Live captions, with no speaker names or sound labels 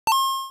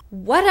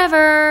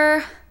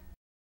Whatever.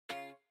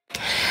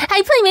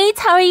 Hi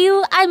Playmates, how are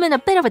you? I'm in a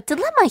bit of a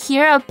dilemma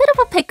here, a bit of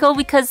a pickle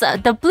because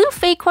the blue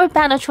Fatecore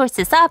banner choice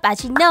is up.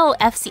 As you know,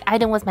 FC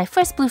Item was my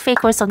first blue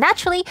Fatecore, so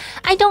naturally,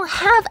 I don't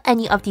have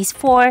any of these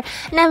four,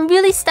 and I'm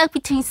really stuck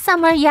between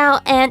Summer,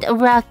 Yao, and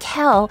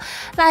Raquel.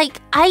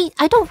 Like, I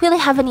don't really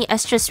have any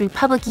Estrus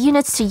Republic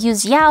units to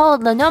use Yao.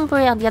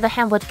 Lenombre, on the other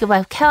hand, with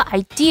Raquel,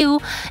 I do,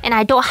 and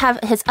I don't have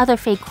his other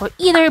Fatecore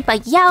either,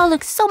 but Yao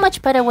looks so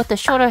much better with the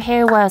shorter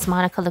hair, whereas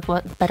Monica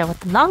looked better with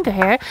the longer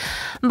hair.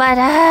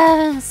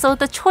 But, so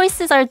the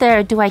choices are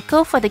there. Do I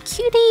go for the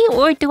cutie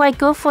or do I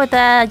go for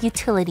the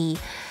utility?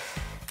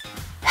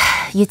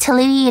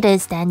 Utility it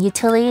is then.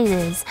 Utility it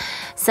is.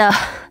 So,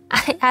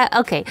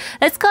 okay.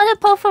 Let's go to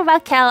pull for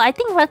Raquel. I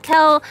think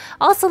Raquel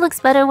also looks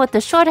better with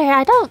the shorter hair.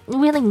 I don't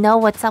really know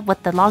what's up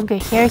with the longer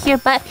hair here,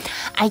 but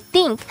I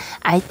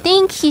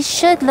think he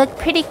should look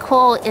pretty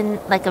cool in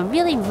like a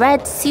really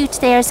red suit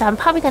there. So I'm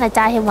probably gonna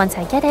dye him once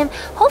I get him.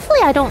 Hopefully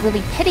I don't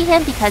really pity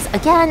him because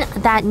again,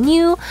 that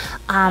new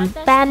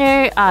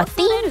banner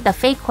theme, the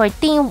Fatecore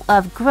theme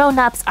of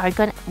grown-ups are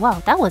gonna...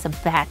 Wow, that was a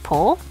bad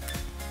pull.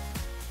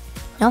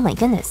 Oh my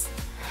goodness.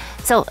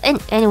 So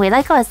anyway,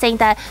 like I was saying,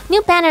 that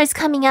new banner is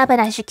coming up, and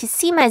as you can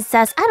see my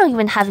zest, I don't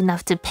even have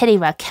enough to pity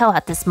Raquel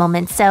at this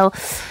moment. So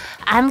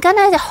I'm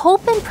gonna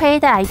hope and pray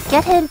that I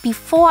get him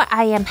before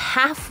I am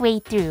halfway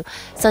through.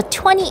 So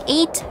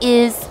 28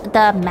 is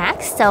the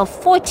max, so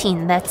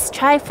 14. Let's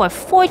try for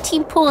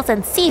 14 pulls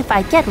and see if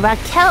I get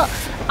Raquel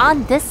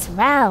on this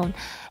round.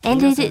 And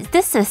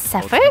this is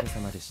Zephyr.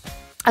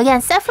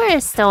 Again, Zephyr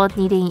is still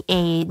needing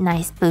a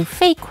nice blue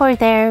Fatecore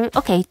there.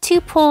 Okay,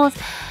 2 pulls.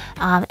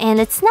 And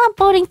it's not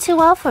boding too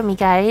well for me,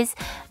 guys.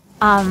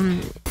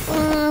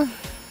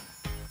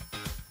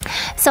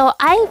 So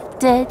I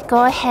did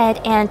go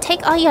ahead and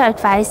take all your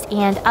advice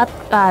and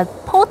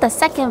pulled the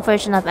second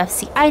version of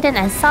FC Item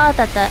and saw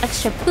that the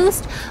extra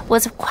boost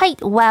was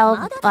quite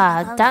well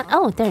done.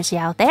 Oh, there's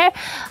Yao there.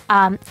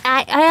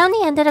 I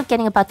only ended up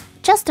getting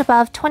just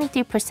above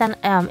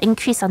 23%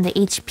 increase on the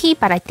HP,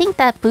 but I think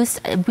that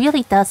boost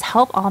really does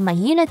help all my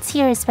units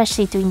here,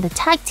 especially during the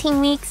tag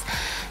team weeks.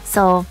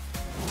 So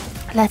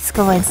let's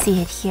go and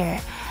see it here.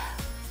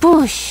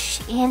 Boosh!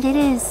 And it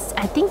is...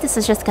 I think this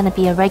is just going to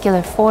be a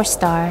regular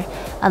 4-star,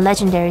 a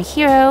legendary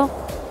hero.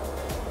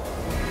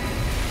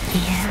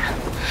 Yeah.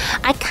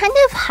 I kind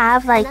of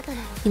have like,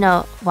 you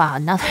know... Wow,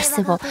 another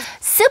Sybil.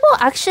 Sybil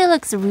actually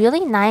looks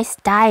really nice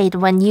dyed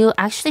when you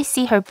actually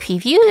see her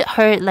preview.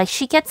 Like,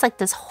 she gets like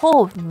this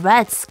whole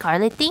red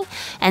scarlet thing.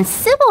 And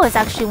Sybil is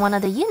actually one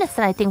of the units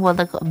that I think will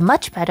look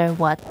much better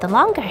with the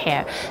longer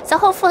hair. So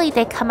hopefully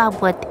they come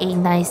up with a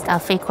nice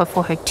Fatecore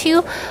for her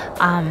too.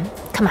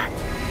 Come on.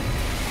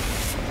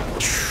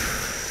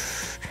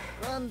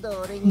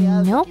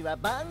 Nope.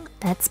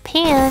 That's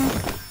Pan.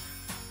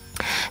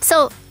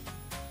 So,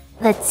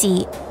 let's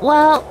see.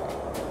 Well,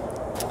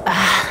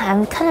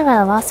 I'm kind of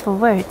at a loss for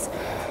words.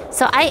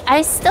 So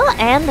I still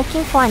am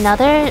looking for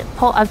another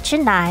pull of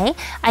Janai.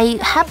 I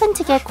happened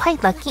to get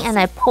quite lucky and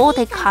I pulled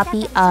a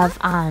copy of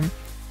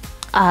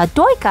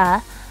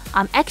Dorka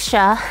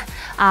extra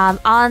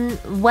on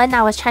when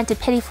I was trying to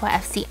pity for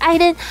FC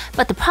Item,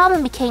 but the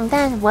problem became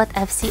then with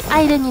FC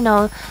Item, you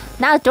know,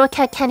 now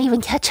Dorka can't even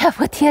catch up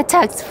with the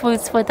attack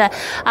boost for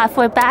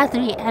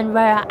Bathory and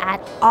Rara at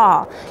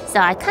all.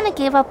 So I kind of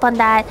gave up on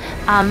that,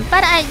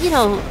 but you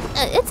know,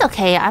 it's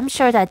okay. I'm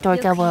sure that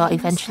Dorka will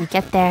eventually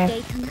get there.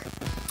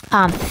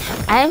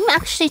 I'm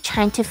actually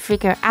trying to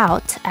figure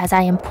out, as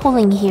I am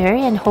pulling here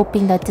and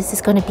hoping that this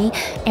is going to be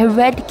a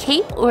red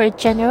cape or a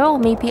general,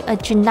 maybe a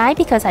Junai,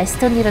 because I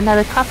still need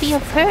another copy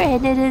of her,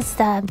 and it is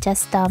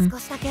just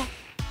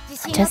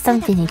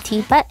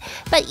Infinity. But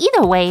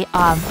either way,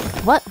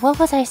 what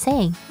was I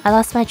saying? I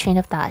lost my train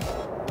of thought.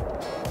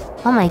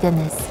 Oh my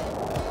goodness.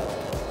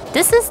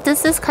 This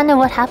is kind of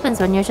what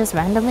happens when you're just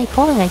randomly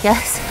pulling, I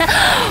guess.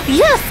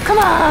 Yes, come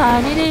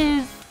on, it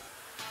is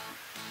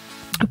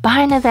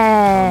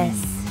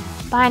Barnabas.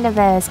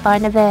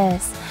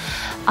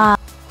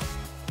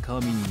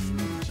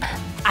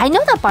 I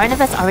know that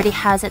Barnabas already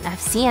has an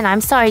FC, and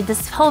I'm sorry,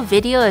 this whole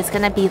video is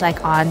gonna be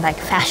like on like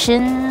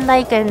fashion,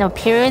 like an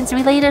appearance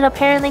related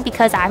apparently,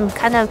 because I'm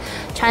kind of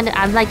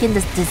I'm like in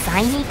this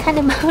designy kind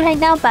of mode right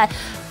now. But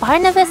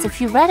Barnabas, if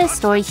you read his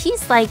story,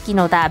 he's like, you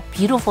know, that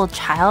beautiful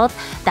child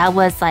that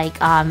was like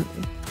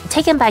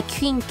taken by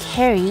Queen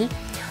Carrie,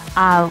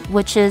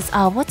 which is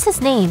what's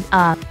his name?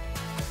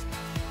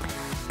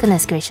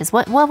 Goodness gracious,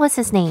 what was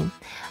his name?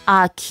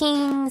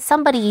 King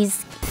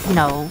somebody's, you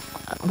know,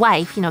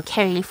 wife, you know,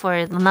 Carrie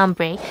for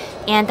Lenombre.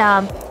 And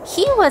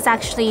he was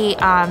actually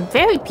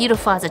very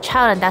beautiful as a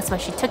child, and that's why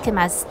she took him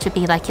as to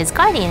be like his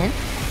guardian.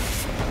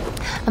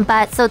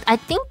 But so I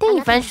think they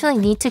eventually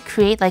need to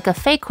create like a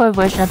Fatecore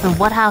version of him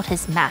without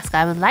his mask.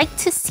 I would like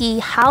to see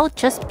how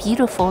just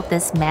beautiful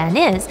this man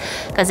is,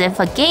 because if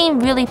a game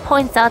really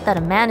points out that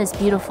a man is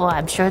beautiful,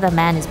 I'm sure the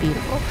man is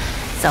beautiful.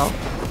 So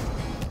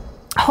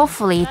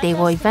hopefully they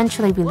will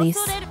eventually release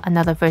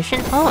another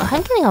version. Oh,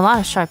 I'm getting a lot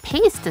of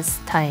Sharpays this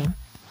time.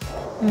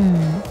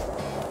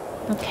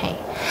 Okay.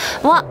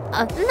 Well,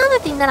 another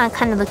thing that I'm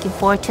kind of looking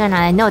forward to, and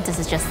I know this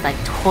is just like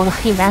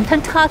totally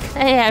random talk,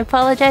 I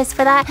apologize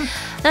for that.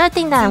 Another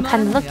thing that I'm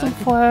kind of looking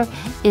for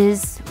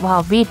is,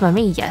 well, Reed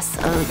Marie, yes,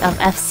 of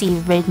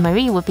FC Reed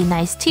Marie would be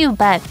nice too,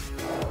 but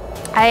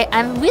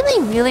I'm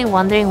really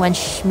wondering when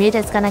Schmidt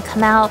is gonna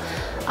come out.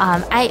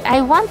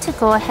 I want to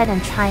go ahead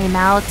and try him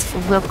out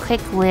real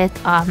quick with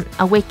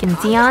Awakened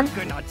Zeon.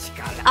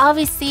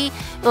 Obviously,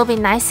 it will be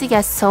nice to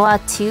get Soa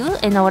too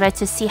in order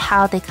to see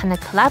how they kind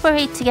of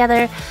collaborate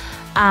together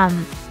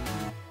on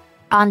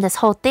this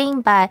whole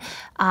thing. But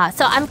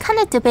so I'm kind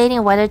of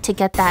debating whether to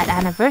get that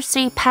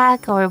anniversary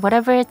pack or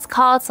whatever it's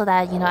called so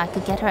that, you know, I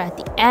could get her at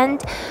the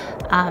end.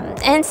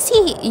 And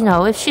see, you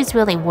know, if she's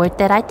really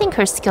worth it. I think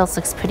her skills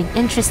looks pretty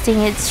interesting.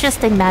 It's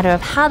just a matter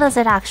of how does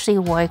it actually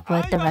work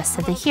with the rest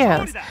of the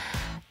heroes.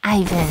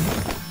 Ivan.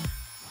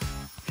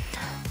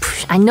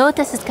 I know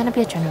this is gonna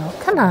be a general.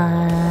 Come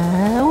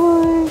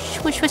on.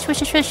 Whoosh, whoosh,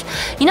 whoosh, whoosh, whoosh.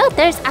 You know,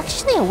 there's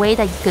actually a way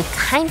that you could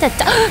kind of...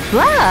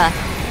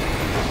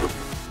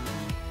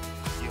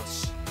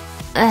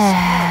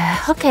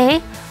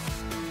 okay.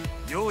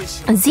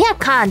 Zia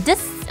Khan,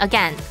 this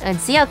again,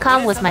 Zia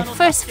Khan was my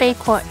first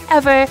Fatecore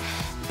ever.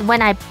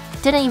 When I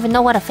didn't even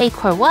know what a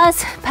Fatecore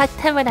was back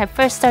then when I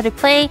first started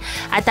playing,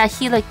 I thought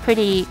he looked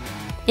pretty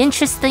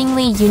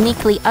interestingly,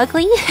 uniquely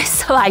ugly,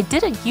 so I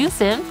didn't use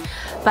him.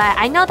 But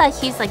I know that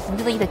he's like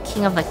really the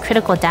king of like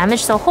critical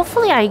damage, so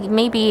hopefully I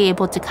may be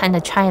able to kind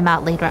of try him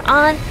out later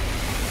on.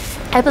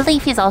 I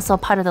believe he's also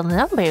part of the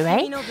number,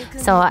 right?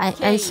 So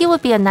he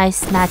would be a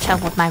nice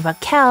matchup with my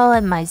Raquel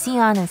and my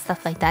Zeon and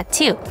stuff like that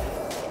too.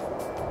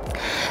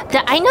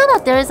 I know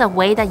that there is a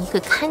way that you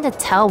could kind of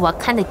tell what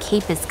kind of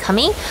cape is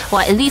coming. Well,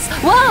 at least...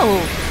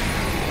 Whoa!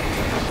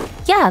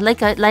 Yeah, like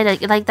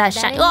that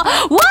shine...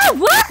 Oh, what?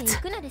 What?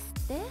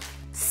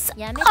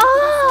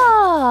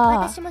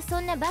 Oh!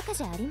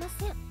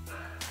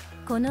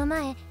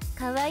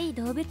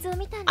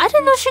 I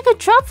didn't know she could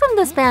drop from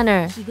this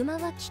banner.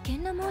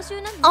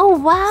 Oh,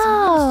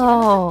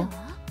 wow.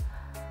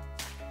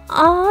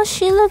 Oh,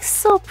 she looks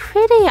so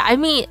pretty. I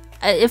mean...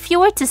 if you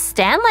were to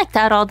stand like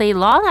that all day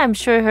long, I'm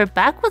sure her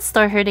back would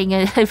start hurting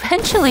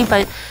eventually,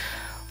 but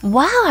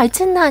wow, I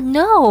did not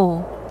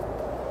know.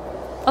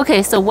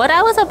 Okay, so what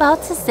I was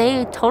about to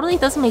say totally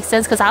doesn't make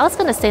sense because I was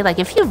gonna say, like,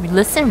 if you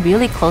listen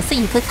really closely,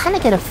 you could kind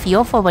of get a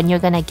feel for when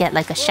you're gonna get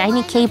like a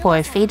shiny cape or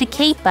a faded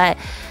cape, but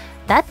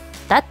that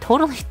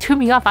totally threw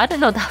me off. I didn't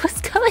know that was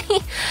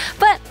coming.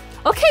 But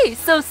okay,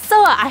 so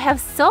Soa, I have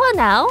Soa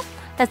now.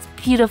 That's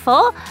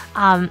beautiful.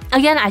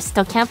 Again, I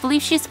still can't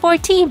believe she's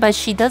 14, but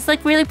she does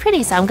look really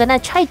pretty. So I'm gonna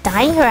try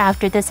dyeing her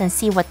after this and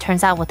see what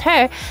turns out with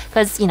her.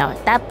 Because, you know,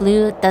 that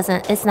blue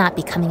it's not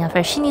becoming of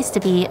her. She needs to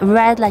be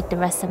red like the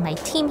rest of my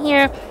team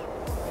here.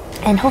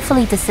 And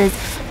hopefully this is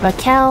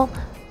Raquel.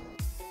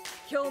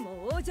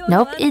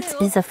 Nope, it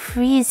is a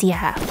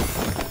Frisia.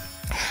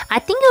 I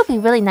think it would be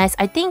really nice.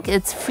 I think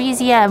it's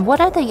Frisia and what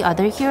are the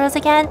other heroes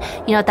again?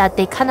 You know, that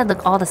they kind of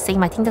look all the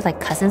same. I think they're like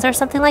cousins or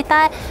something like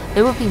that.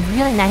 It would be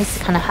really nice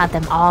to kind of have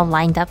them all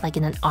lined up like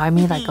in an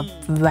army, like a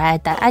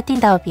red. I think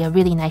that would be a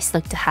really nice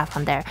look to have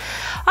on there.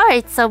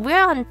 Alright, so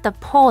we're on the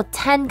poll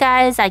 10,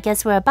 guys. I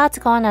guess we're about to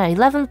go on our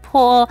 11th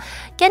poll.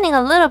 Getting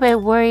a little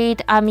bit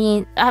worried. I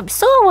mean,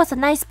 Soa was a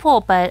nice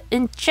poll, but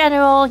in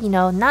general, you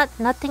know,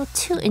 nothing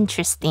too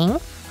interesting.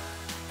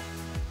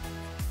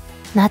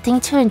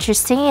 Nothing too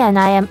interesting, and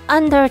I am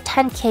under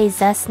 10k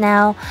zest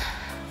now.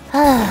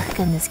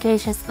 Goodness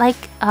gracious. Like,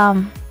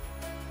 again,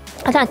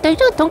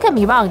 don't get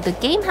me wrong, the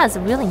game has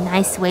really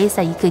nice ways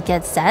that you could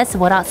get zest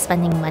without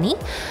spending money.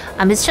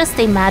 It's just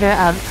a matter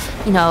of,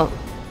 you know,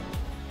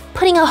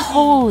 putting a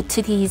hold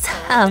to these,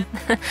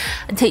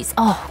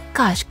 oh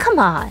gosh, come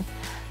on.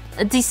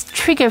 These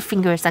trigger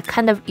fingers that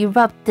kind of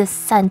erupt this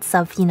sense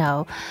of, you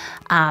know,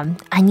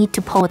 I need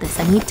to pull this,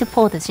 I need to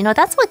pull this. You know,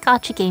 that's what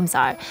gacha games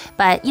are.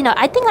 But, you know,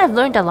 I think I've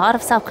learned a lot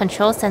of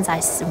self-control since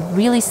I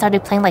really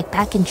started playing, like,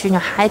 back in junior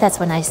high. That's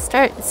when I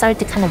started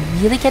to kind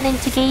of really get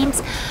into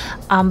games.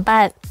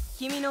 But,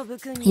 you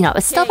know,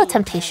 still the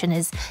temptation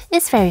is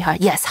very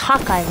hard. Yes,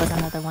 Hawkeye was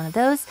another one of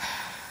those.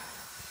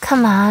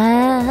 Come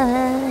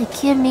on,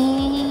 give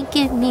me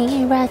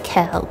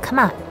Raquel. Come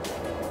on.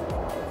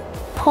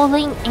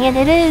 Pulling, and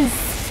it is.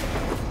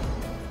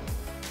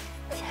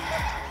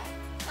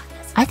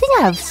 I think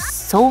I have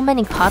so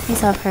many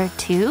copies of her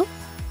too.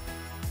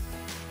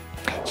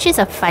 She's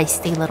a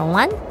feisty little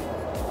one.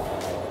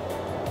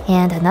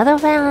 And another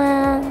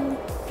one.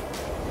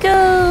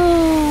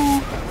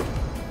 Go!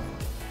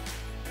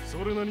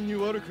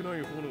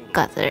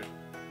 Got it.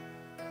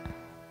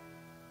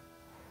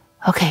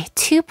 Okay,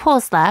 2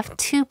 pulls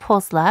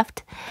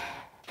left.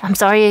 I'm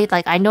sorry,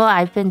 like, I know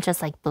I've been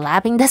just like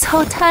blabbing this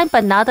whole time,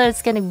 but now that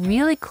it's getting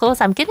really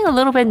close, I'm getting a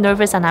little bit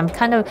nervous and I'm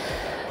kind of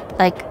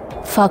like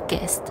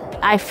focused.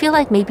 I feel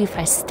like maybe if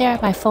I stare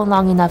at my phone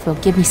long enough,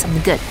 it'll give me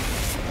something good.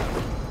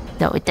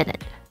 No, it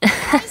didn't.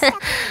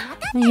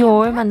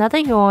 Yorm, another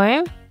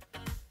Yorm.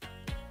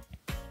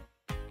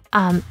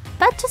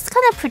 But just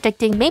kind of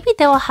predicting, maybe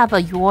they will have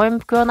a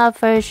Yorm grown-up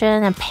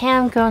version and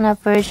Pam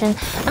grown-up version.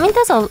 I mean,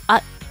 there's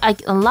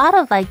like a lot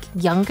of like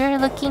younger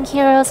looking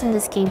heroes in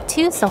this game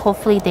too, so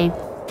hopefully they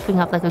bring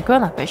up like a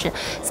grown-up version.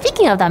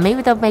 Speaking of that,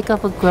 maybe they'll make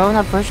up a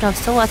grown-up version of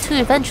Soa too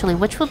eventually,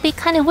 which would be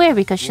kind of weird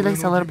because she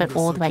looks a little bit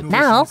old right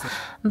now.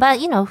 But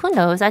you know, who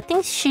knows? I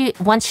think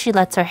once she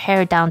lets her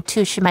hair down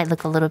too, she might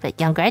look a little bit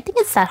younger. I think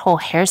it's that whole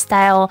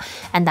hairstyle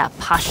and that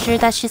posture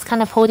that she's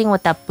kind of holding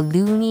with that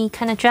balloony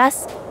kind of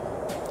dress.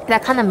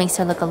 That kind of makes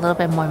her look a little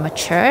bit more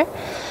mature.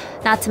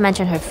 Not to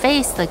mention her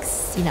face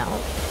looks, you know...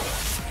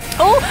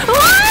 Oh!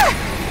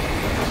 Ah!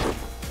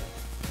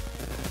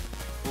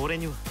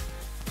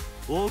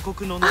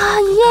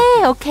 Oh,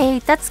 yay! Okay,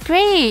 that's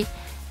great.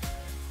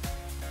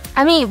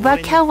 I mean,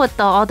 Raquel with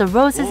all the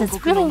roses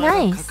is really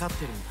nice.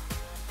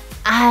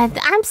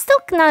 I'm still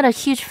not a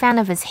huge fan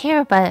of his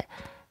hair, but...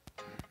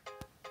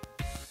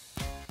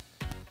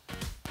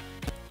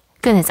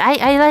 Goodness,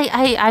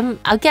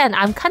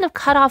 I'm kind of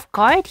caught off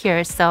guard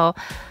here, so...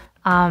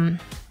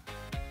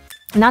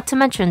 Not to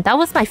mention, that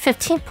was my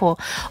 15th pull.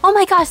 Oh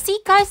my gosh, see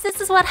guys, this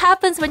is what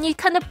happens when you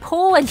kind of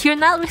pull and you're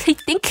not really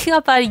thinking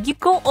about it. You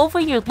go over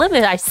your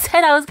limit. I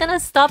said I was gonna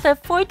stop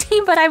at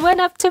 14, but I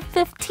went up to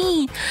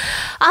 15.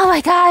 Oh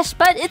my gosh,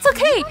 but it's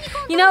okay.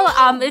 You know,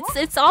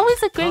 it's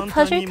always a great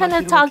pleasure kind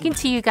of talking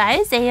to you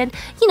guys. And,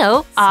 you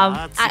know,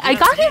 I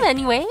got him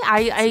anyway.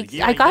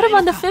 I got him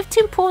on the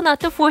 15 pull, not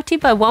the 14,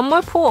 but one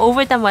more pull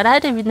over than what I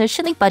had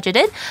initially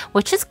budgeted,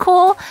 which is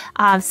cool.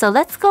 So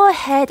let's go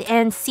ahead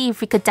and see if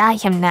we could dye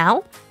him now.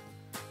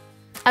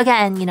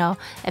 Again, you know,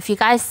 if you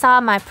guys saw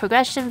my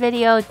progression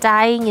video,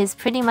 dyeing is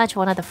pretty much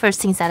one of the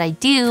first things that I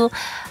do.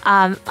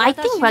 I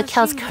think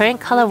Raquel's current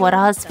color, what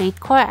else,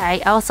 Fatecore, I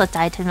also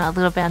dyed him a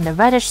little bit on the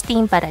reddish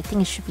theme, but I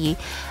think it should be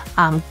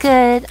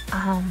good.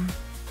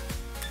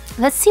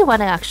 Let's see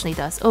what it actually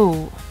does.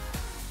 Oh,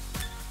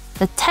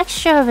 the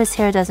texture of his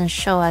hair doesn't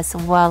show as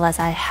well as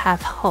I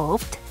have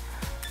hoped.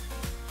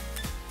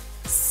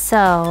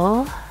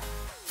 So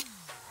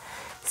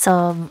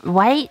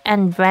white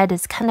and red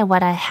is kind of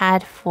what I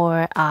had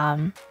for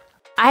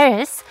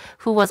Iris,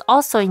 who was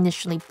also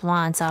initially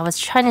blonde. So I was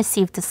trying to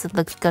see if this would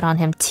look good on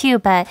him too.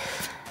 But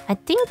I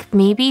think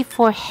maybe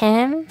for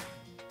him,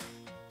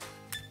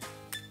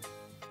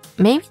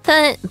 maybe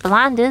the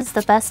blonde is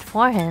the best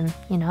for him,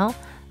 you know?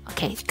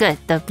 Okay, good.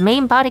 The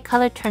main body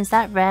color turns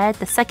that red.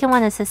 The second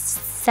one is his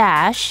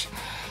sash.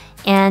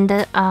 And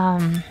I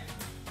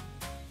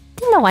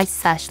think the white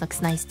sash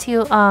looks nice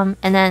too.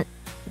 And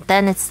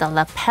then it's the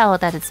lapel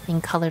that is being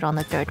colored on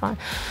the third one.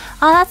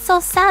 Oh, that's so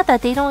sad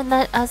that they don't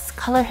let us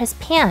color his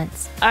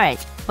pants.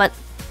 Alright, but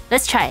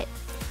let's try it.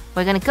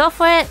 We're gonna go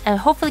for it and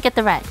hopefully get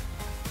the red.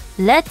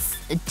 Let's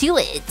do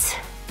it.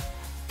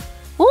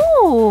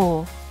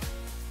 Ooh.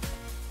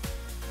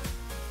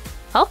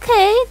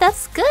 Okay,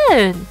 that's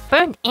good.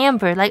 Burnt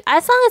amber. Like,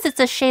 as long as it's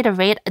a shade of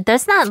red,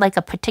 there's not like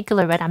a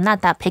particular red. I'm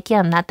not that picky.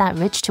 I'm not that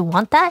rich to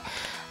want that.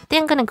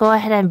 I'm gonna go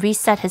ahead and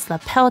reset his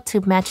lapel to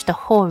match the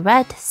whole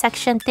red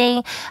section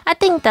thing. I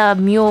think the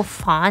mule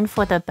fawn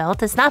for the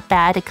belt is not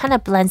bad. It kind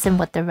of blends in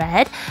with the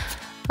red.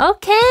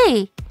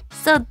 Okay,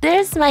 so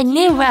there's my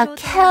new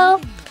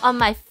Raquel on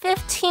my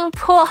 15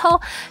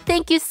 pull.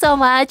 Thank you so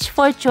much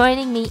for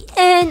joining me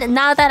in.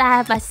 Now that I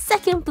have my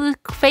second blue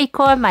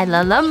Fatecore, my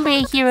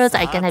Lalumbre heroes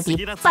are gonna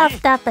be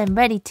buffed up and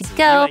ready to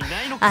go.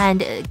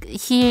 And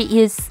he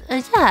is,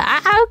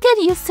 I'll get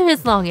used to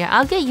his long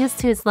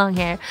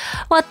hair.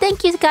 Well,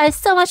 thank you guys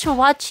so much for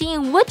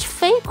watching. Which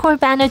Fatecore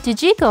banner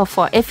did you go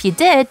for? If you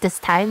did this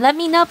time, let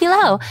me know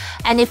below.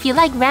 And if you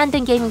like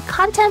random gaming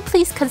content,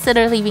 please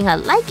consider leaving a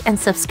like and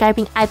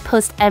subscribing. I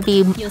post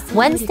every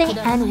Wednesday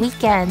and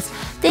weekends.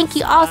 Thank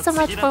you all so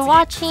much for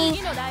watching.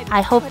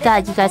 I hope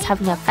that you guys are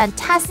having a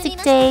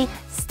fantastic day.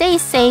 Stay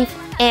safe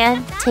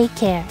and take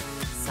care.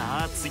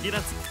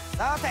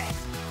 さて、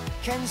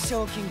懸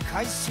賞金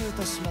回収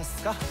としま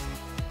すか。